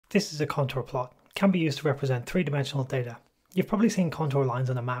This is a contour plot. It can be used to represent three-dimensional data. You've probably seen contour lines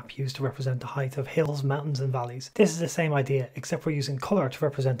on a map used to represent the height of hills, mountains and valleys. This is the same idea, except we're using colour to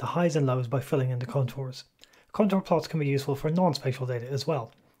represent the highs and lows by filling in the contours. Contour plots can be useful for non-spatial data as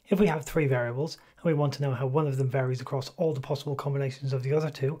well. If we have three variables and we want to know how one of them varies across all the possible combinations of the other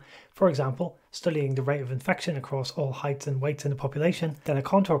two, for example, studying the rate of infection across all heights and weights in the population, then a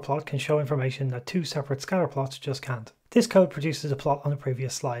contour plot can show information that two separate scatter plots just can't. This code produces a plot on the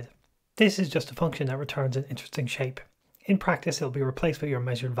previous slide. This is just a function that returns an interesting shape. In practice, it will be replaced with your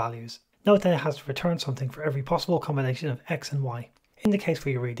measured values. Note that it has to return something for every possible combination of x and y. In the case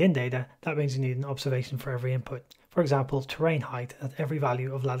where you read in data, that means you need an observation for every input. For example, terrain height at every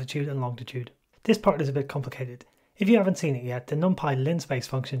value of latitude and longitude. This part is a bit complicated. If you haven't seen it yet, the numpy linspace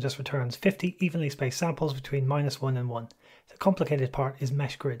function just returns 50 evenly spaced samples between -1 and 1. The complicated part is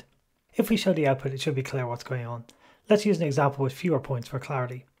mesh grid. If we show the output, it should be clear what's going on. Let's use an example with fewer points for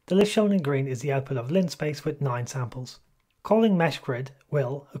clarity. The list shown in green is the output of linspace with 9 samples. Calling mesh grid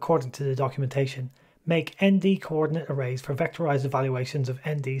will, according to the documentation, make ND coordinate arrays for vectorized evaluations of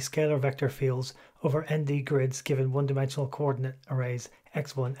ND scalar vector fields over ND grids given one-dimensional coordinate arrays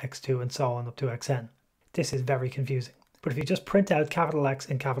x1, x2 and so on up to xn. This is very confusing, but if you just print out capital X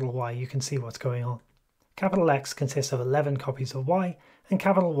and capital Y, you can see what's going on. Capital X consists of 11 copies of Y, and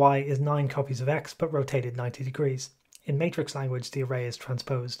capital Y is 9 copies of X but rotated 90 degrees. In matrix language, the array is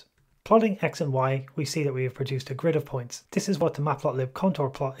transposed. Plotting x and y, we see that we have produced a grid of points. This is what the Matplotlib contour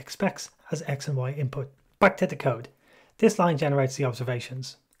plot expects as x and y input. Back to the code. This line generates the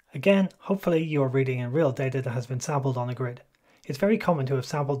observations. Again, hopefully you are reading in real data that has been sampled on a grid. It's very common to have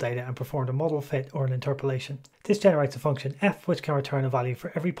sampled data and performed a model fit or an interpolation. This generates a function f which can return a value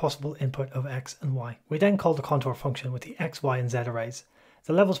for every possible input of x and y. We then call the contour function with the x, y and z arrays.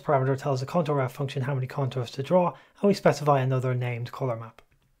 The levels parameter tells the contour f function how many contours to draw, and we specify another named color map.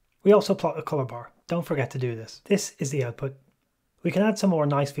 We also plot a color bar. Don't forget to do this. This is the output. We can add some more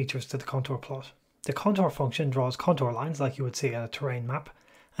nice features to the contour plot. The contour function draws contour lines like you would see on a terrain map,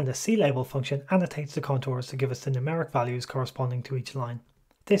 and the C-label function annotates the contours to give us the numeric values corresponding to each line.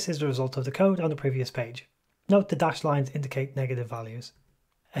 This is the result of the code on the previous page. Note the dashed lines indicate negative values.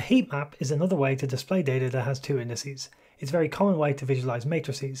 A heat map is another way to display data that has two indices. It's a very common way to visualize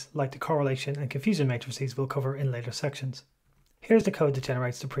matrices, like the correlation and confusion matrices we'll cover in later sections. Here's the code that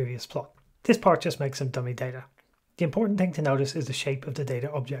generates the previous plot. This part just makes some dummy data. The important thing to notice is the shape of the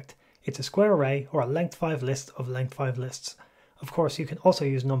data object. It's a square array or a length 5 list of length 5 lists. Of course, you can also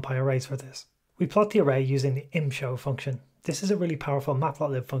use numpy arrays for this. We plot the array using the imshow function. This is a really powerful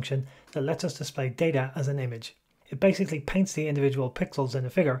Matplotlib function that lets us display data as an image. It basically paints the individual pixels in a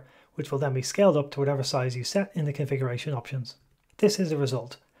figure, which will then be scaled up to whatever size you set in the configuration options. This is the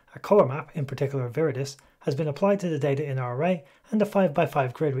result. A color map, in particular Viridis, has been applied to the data in our array, and the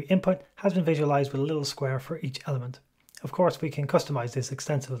 5x5 grid we input has been visualized with a little square for each element. Of course, we can customize this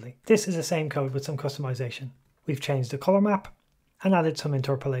extensively. This is the same code with some customization. We've changed the color map and added some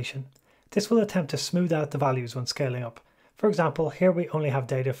interpolation. This will attempt to smooth out the values when scaling up. For example, here we only have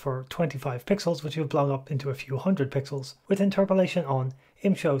data for 25 pixels, which we've blown up into a few hundred pixels. With interpolation on,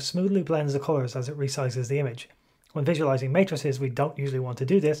 imshow smoothly blends the colors as it resizes the image. When visualizing matrices, we don't usually want to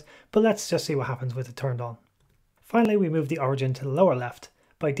do this, but let's just see what happens with it turned on. Finally, we move the origin to the lower left.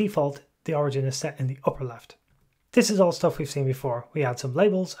 By default, the origin is set in the upper left. This is all stuff we've seen before. We add some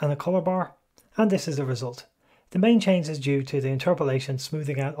labels and a color bar, and this is the result. The main change is due to the interpolation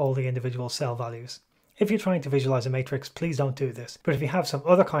smoothing out all the individual cell values. If you're trying to visualize a matrix, please don't do this. But if you have some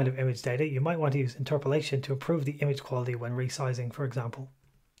other kind of image data, you might want to use interpolation to improve the image quality when resizing, for example.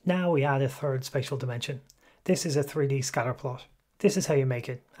 Now we add a third spatial dimension. This is a 3D scatter plot. This is how you make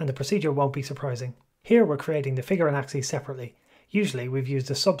it, and the procedure won't be surprising. Here we're creating the figure and axes separately. Usually we've used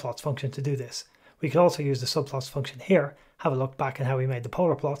the subplots function to do this. We could also use the subplots function here, have a look back at how we made the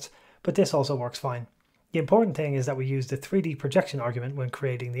polar plots, but this also works fine. The important thing is that we use the 3D projection argument when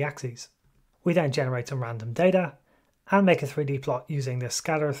creating the axes. We then generate some random data and make a 3D plot using the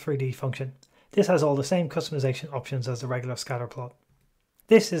scatter 3D function. This has all the same customization options as the regular scatter plot.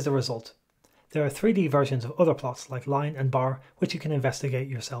 This is the result. There are 3D versions of other plots like line and bar, which you can investigate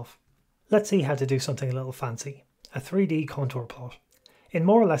yourself. Let's see how to do something a little fancy, a 3D contour plot. In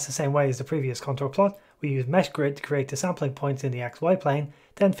more or less the same way as the previous contour plot, we use mesh grid to create the sampling points in the XY plane,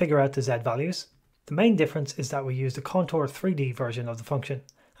 then figure out the Z values. The main difference is that we use the contour 3D version of the function,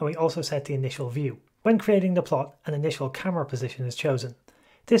 and we also set the initial view. When creating the plot, an initial camera position is chosen.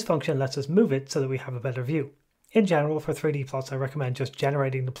 This function lets us move it so that we have a better view. In general, for 3D plots, I recommend just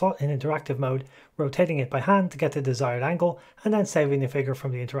generating the plot in interactive mode, rotating it by hand to get the desired angle, and then saving the figure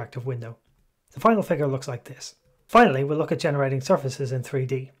from the interactive window. The final figure looks like this. Finally, we'll look at generating surfaces in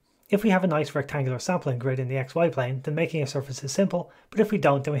 3D. If we have a nice rectangular sampling grid in the XY plane, then making a surface is simple, but if we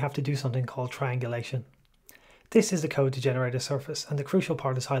don't, then we have to do something called triangulation. This is the code to generate a surface, and the crucial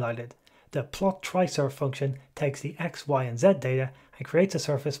part is highlighted. The plotTriSurf function takes the x, y, and z data and creates a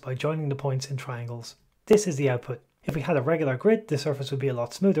surface by joining the points in triangles. This is the output. If we had a regular grid, the surface would be a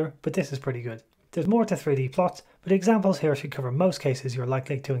lot smoother, but this is pretty good. There's more to 3D plots, but examples here should cover most cases you're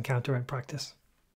likely to encounter in practice.